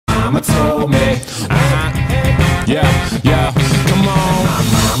mama told me. Yeah, come on. My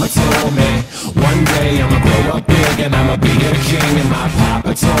mama told me one day I'ma grow up big and I'ma be a king. And my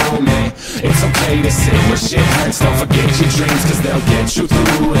papa told me it's okay to sit where shit hurts. Don't forget your dreams, cause they'll get you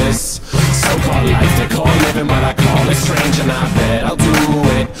through this so-called life they call living, but I call it strange. And I bet I'll do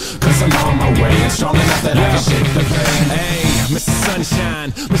it, cause I'm on my way and strong enough that I can shake the pain. Hey, Mr.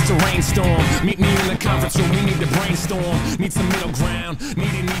 Sunshine, Mr. Rainstorm, meet me in the conference room, we need to brainstorm. Need some middle ground,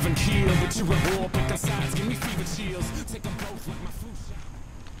 need an even keel. But you're at war, pick our sides, give me fever chills. Take them both like my flu shot.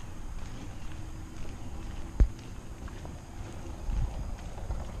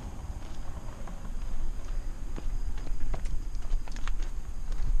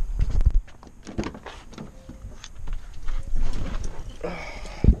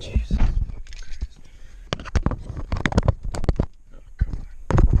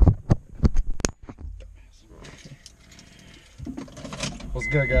 What's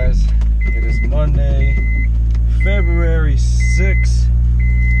good, guys? It is Monday, February 6th.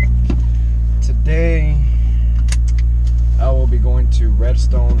 Today I will be going to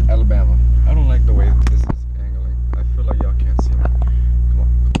Redstone, Alabama. I don't like the way this is angling. I feel like y'all can't see me. Come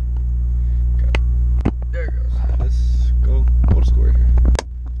on. Got it. There it goes. Let's go old school right here.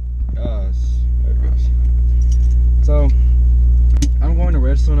 There it goes. So I'm going to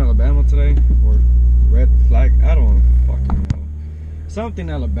Redstone, Alabama today, or Red Flag. I don't fucking know. Something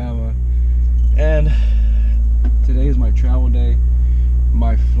Alabama. And today is my travel day.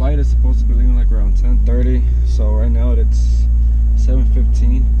 My flight is supposed to be leaving like around 10:30, so right now it's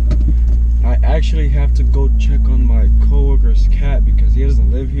 7:15. I actually have to go check on my coworker's cat because he doesn't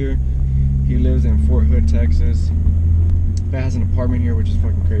live here. He lives in Fort Hood, Texas, but has an apartment here, which is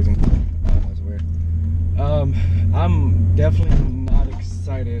fucking crazy. That's weird. I'm definitely not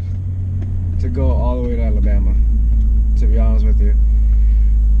excited to go all the way to Alabama, to be honest with you.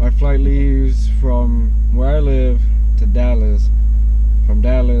 My flight leaves from where I live to Dallas, from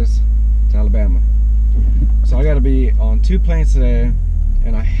Dallas to Alabama. So I gotta be on 2 planes today,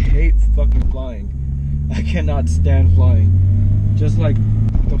 and I hate fucking flying. I cannot stand flying. Just like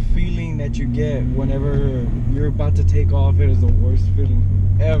the feeling that you get whenever you're about to take off, it is the worst feeling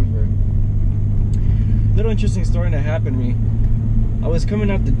ever. Little interesting story that happened to me. I was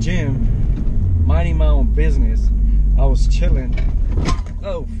coming out the gym, minding my own business. I was chilling.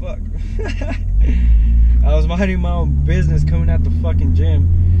 Oh fuck. I was minding my own business coming out the fucking gym,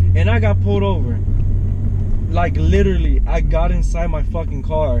 and I got pulled over. Like literally, I got inside my fucking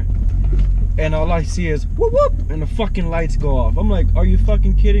car and all I see is whoop whoop and the fucking lights go off. I'm like, are you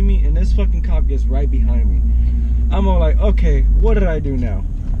fucking kidding me? And this fucking cop gets right behind me. I'm all like, okay, what did I do now?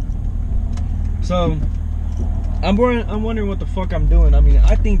 So I'm wondering what the fuck I'm doing. I mean,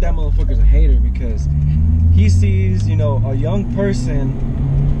 I think that motherfucker's a hater because he sees, you know, a young person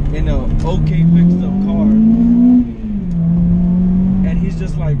in a okay fixed up car, and he's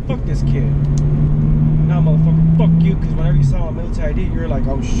just like, fuck this kid. Nah, motherfucker, fuck you, because whenever you saw my military ID, you're like,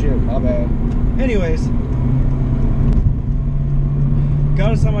 oh shit, my bad. Anyways,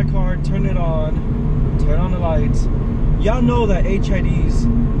 got inside my car, turned it on the lights. Y'all know that HIDs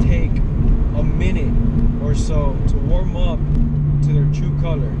take a minute or so to warm up to their true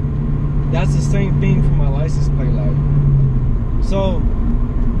color. That's the same thing for my license plate light. So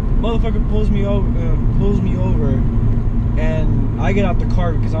motherfucker pulls me over, and I get out the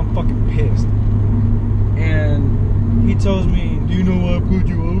car because I'm fucking pissed. And he tells me, do you know why I pulled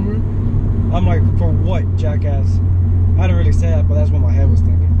you over? I'm like, for what, jackass? I didn't really say that, but that's what my head was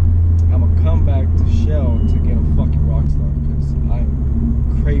thinking. I'm gonna come back to Shell to get a fucking Rockstar because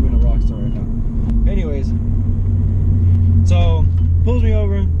I'm craving a Rockstar right now. Anyways, so pulls me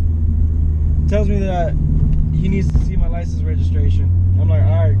over, tells me that he needs to see my license registration. I'm like,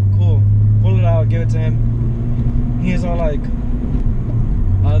 alright, cool. Pull it out, give it to him. He's all like,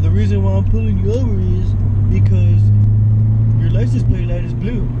 the reason why I'm pulling you over is because your license plate light is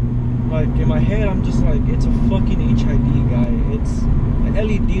blue. Like, in my head, I'm just like, it's a fucking HID, guy. It's an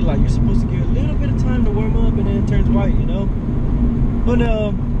LED light. You're supposed to give it a little bit of time to warm up and then it turns white, you know? But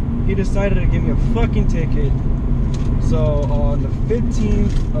no, he decided to give me a fucking ticket. So on the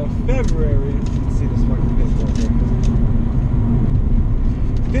 15th of February, let's see this fucking paperwork right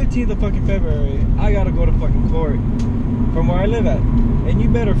here. 15th of fucking February, I gotta go to fucking court from where I live at. And you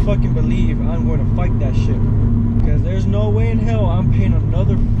better fucking believe I'm going to fight that shit. Because there's no way in hell I'm paying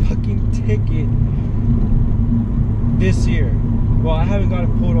another fucking ticket this year. Well, I haven't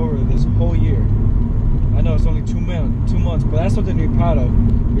gotten pulled over this whole year. I know it's only 2 months, but that's something to be proud of.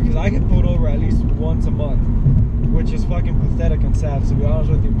 Because I get pulled over at least once a month. Which is fucking pathetic and sad, to be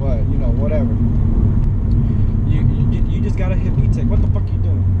honest with you, but, you know, whatever. You just got a hit E-Tech. What the fuck are you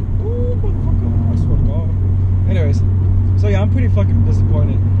doing? fucking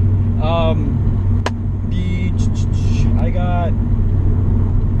disappointed. I got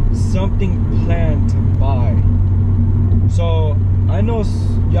something planned to buy. So I know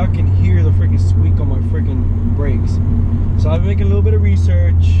y'all can hear the freaking squeak on my freaking brakes. So I've been making a little bit of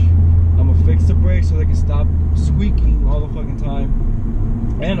research. I'm gonna fix the brakes so they can stop squeaking all the fucking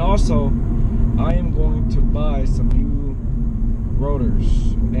time. And also, I am going to buy some new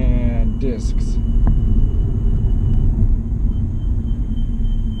rotors and discs.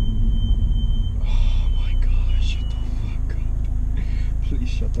 Oh my gosh, shut the fuck up. Please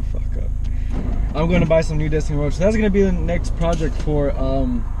shut the fuck up. I'm going to buy some new discs and rotors. So that's going to be the next project for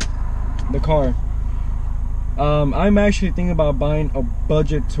the car. I'm actually thinking about buying a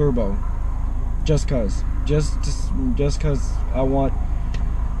budget turbo. Just cause I want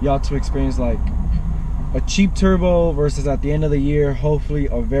y'all to experience like a cheap turbo versus at the end of the year, hopefully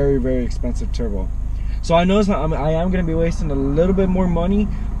a very, very expensive turbo. So I know I am going to be wasting a little bit more money,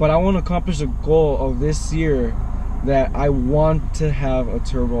 but I want to accomplish a goal of this year that I want to have a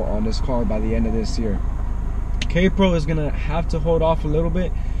turbo on this car by the end of this year. K-Pro is going to have to hold off a little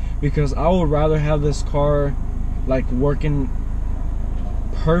bit because I would rather have this car like working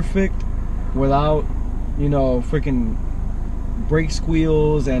perfect without, you know, freaking brake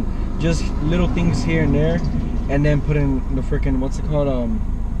squeals and just little things here and there, and then put in the freaking, what's it called,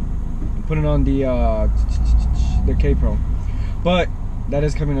 putting on the K-Pro. But that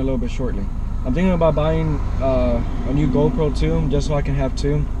is coming a little bit shortly. I'm thinking about buying a new GoPro too, just so I can have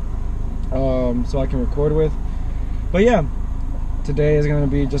two, so I can record with. But yeah, today is going to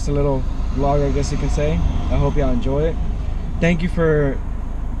be just a little vlog, I guess you can say. I hope y'all enjoy it. Thank you for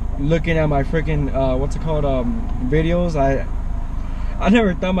looking at my freaking what's it called, videos. I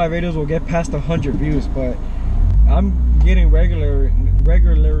never thought my videos will get past 100 views, but I'm getting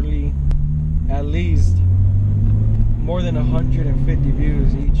regularly at least more than 150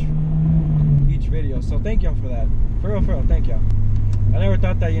 views each video. So thank y'all for that. For real, thank y'all. I never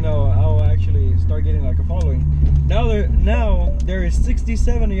thought that, you know, I'll actually start getting like a following. Now there is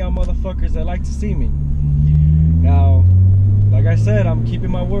 67 of y'all motherfuckers that like to see me. Now, like I said, I'm keeping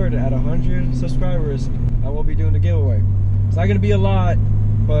my word. At 100 subscribers, I will be doing the giveaway. It's not gonna be a lot,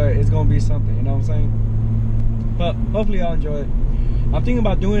 but it's gonna be something, you know what I'm saying? But hopefully y'all enjoy it. I'm thinking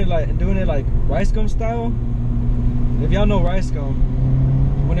about doing it like Rice Gum style. If y'all know Rice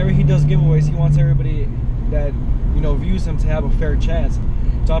Gum, whenever he does giveaways, he wants everybody that, you know, views him to have a fair chance.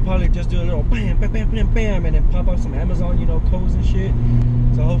 So I'll probably just do a little bam, bam, bam, bam, bam, and then pop up some Amazon, you know, codes and shit.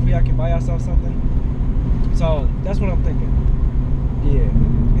 So hopefully I can buy yourself something. So that's what I'm thinking. Yeah, I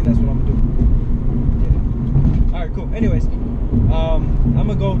think that's what I'm gonna do. Yeah. Alright, cool. Anyways, I'm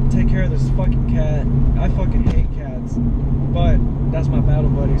gonna go take care of this fucking cat. I fucking hate cats, but that's my battle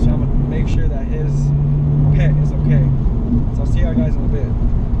buddy, so I'm gonna make sure that his pet is okay. So I'll see y'all guys in a bit.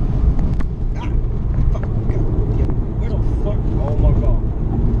 Ah, fuck. Yeah. Where the fuck? Oh my god.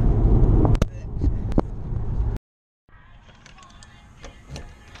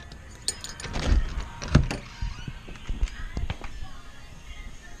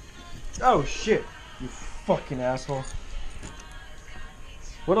 Oh shit, you fucking asshole.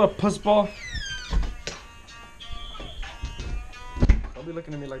 What up, pussball? Don't be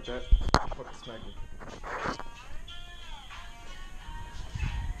looking at me like that. Fucking smack me.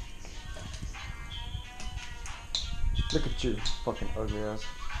 Look at you, fucking ugly ass.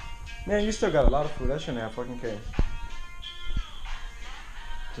 Man, you still got a lot of food. That shouldn't have fucking care.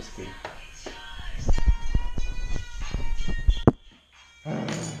 Just kidding.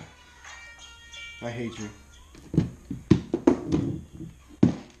 I hate you.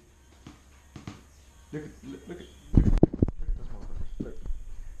 Look at this motherfucker. Look.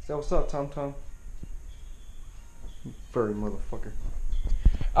 Say what's up, Tom Tom. Furry motherfucker.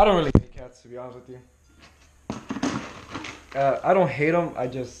 I don't really hate cats, to be honest with you. I don't hate them. I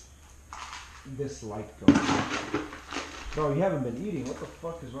just dislike them. Bro, you haven't been eating. What the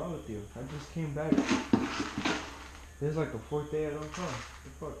fuck is wrong with you? I just came back. This is like the 4th day I don't come. What the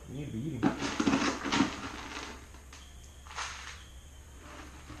fuck? You need to be eating.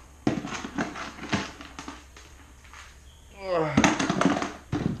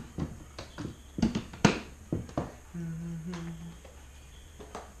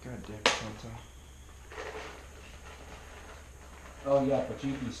 God damn it, Tonto. Oh yeah, but you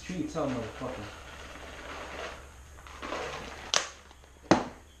eat these treats, huh, motherfucker?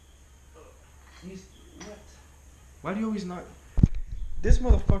 What? Why do you always knock? This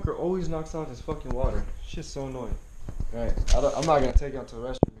motherfucker always knocks out his fucking water. Shit's so annoying. Alright, I'm not gonna take it out to the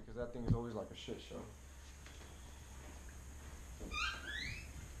restroom because that thing is always like a shit show.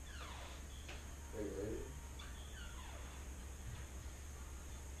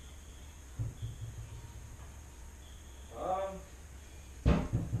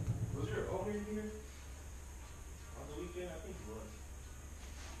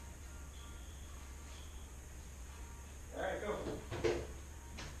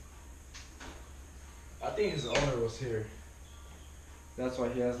 think his owner was here. That's why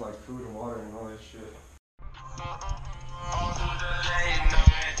he has like food and water and all that shit. All through the late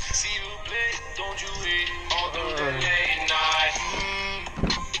night, see you play, don't you hate? All through the late night,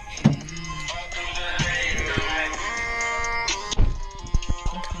 all through the late night,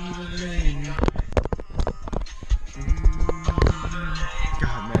 All through the late night.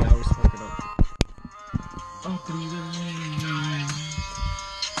 God, man, I was fucking up. All through the late night.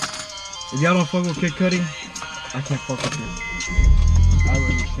 If y'all don't fuck with Kid Cudi, I can't fuck with him. I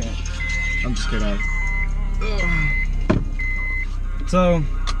really can't. I'm just kidding. So,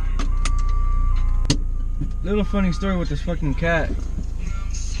 little funny story with this fucking cat.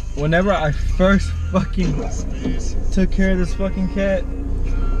 Whenever I first fucking took care of this fucking cat,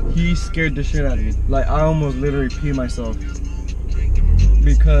 he scared the shit out of me. Like, I almost literally peed myself.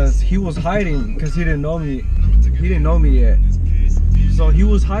 Because he was hiding, because he didn't know me. He didn't know me yet. So he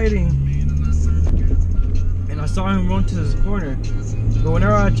was hiding, and I saw him run to this corner. But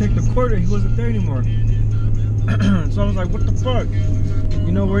whenever I checked the corner, he wasn't there anymore. So I was like, what the fuck?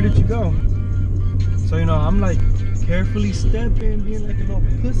 You know, where did you go? So, you know, I'm like carefully stepping, being like a little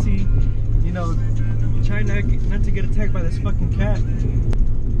pussy, you know, trying not to get attacked by this fucking cat.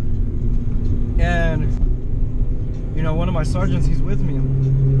 And, you know, one of my sergeants, he's with me.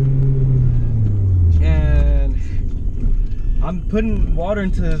 And I'm putting water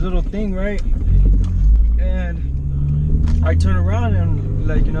into this little thing, right? And I turn around and,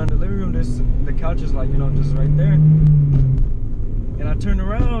 like, you know, in the living room, the couch is like, you know, just right there. And I turn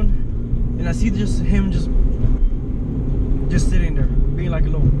around and I see just him just sitting there, being like a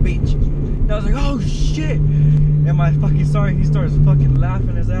little bitch. And I was like, oh shit! And my fucking sergeant, he starts fucking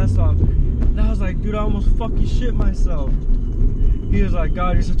laughing his ass off. And I was like, dude, I almost fucking shit myself. He was like,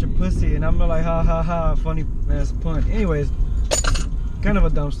 God, you're such a pussy. And I'm like, ha ha ha, funny ass pun. Anyways, kind of a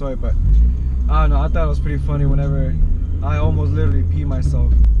dumb story, but I don't know, I thought it was pretty funny whenever I almost literally peed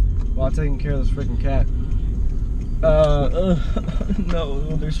myself while taking care of this freaking cat. No,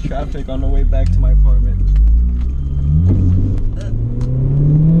 there's traffic on the way back to my apartment. But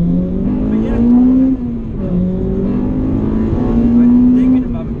yeah, I'm thinking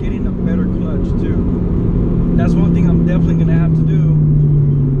about getting a better clutch too. That's one thing I'm definitely gonna have to do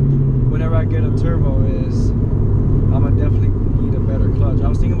whenever I get a turbo is I'm gonna definitely need a better clutch. I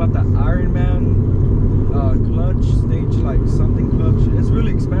was thinking about the Iron Man clutch, stage like something clutch. It's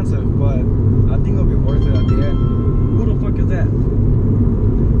really expensive, but I think it'll be worth it at the end. Who the fuck is that?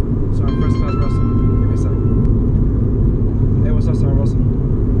 Sorry, first class Russell. Give me a second. Hey, what's up, Sorry Russell?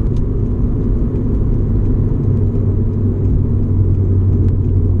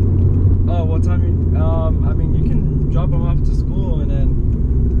 Oh, what time you? I mean, you can drop him off to school and then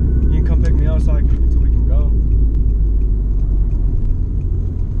you can come pick me up so we can go.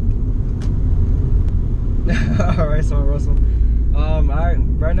 Alright, Sorry Russell.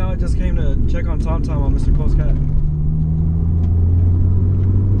 Right now I just came to check on TomTom on Mr. Cole's cat.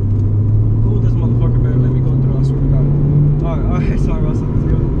 Ooh, this motherfucker better let me go through, I swear to God. Alright, Sorry Russell. Let's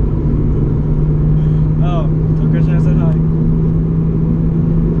go. Oh, tell Christian I said hi.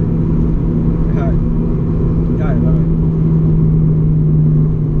 Alright. Alright, bye-bye.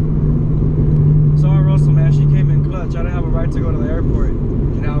 Sorry Russell, man, she came in clutch. I didn't have a right to go to the airport.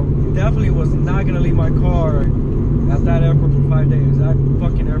 And I definitely was not gonna leave my car at that airport for 5 days. That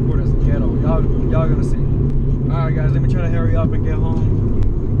fucking airport is ghetto. Y'all gonna see. Alright guys, let me try to hurry up and get home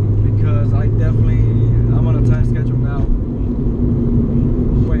because I'm on a time schedule now.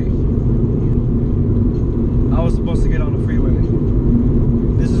 Wait. I was supposed to get on the freeway.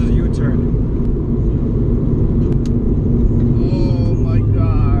 This is a U-turn. Oh my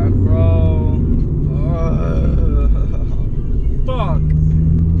god, bro. Fuck.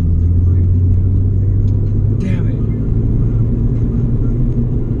 Damn it.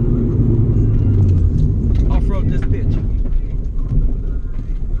 Off-road this bitch.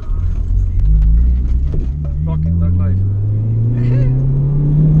 Fucking thug life.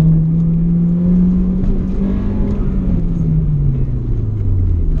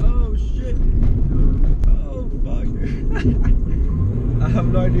 Oh shit. Oh fuck. I have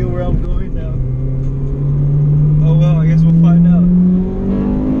no idea where I'm going now. Oh well, I guess we'll find out.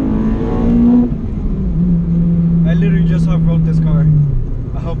 I literally just off-road this car.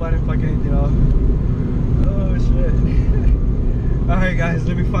 I hope I didn't fuck anything off. Oh shit. Alright guys,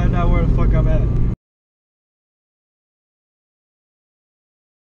 let me find out where the fuck I'm at.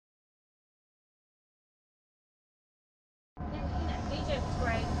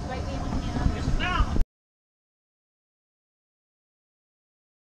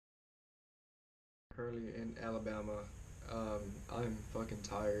 Currently in Alabama. I'm fucking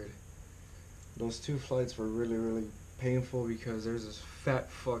tired. those 2 flights were really painful because there's this fat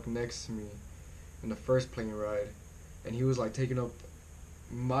fuck next to me in the first plane ride, and he was like taking up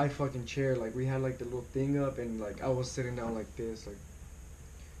my fucking chair. Like we had like the little thing up, and like I was sitting down like this, like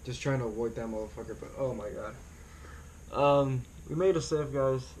just trying to avoid that motherfucker. But oh my god. We made it safe,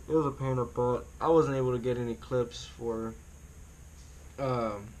 guys. It was a pain in the butt. I wasn't able to get any clips for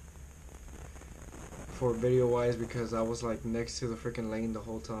video wise because I was like next to the freaking lane the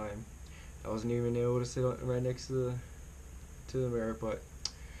whole time. I wasn't even able to sit right next to the mirror, but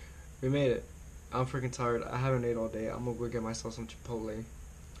we made it. I'm freaking tired. I haven't ate all day. I'm gonna go get myself some Chipotle,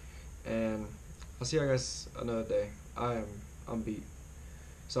 and I'll see you guys another day. I'm beat.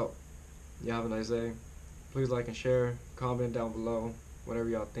 So, you have a nice day. Please like and share. Comment down below whatever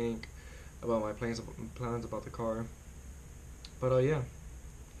y'all think about my plans about the car. But yeah,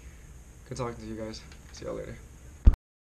 good talking to you guys. See y'all later.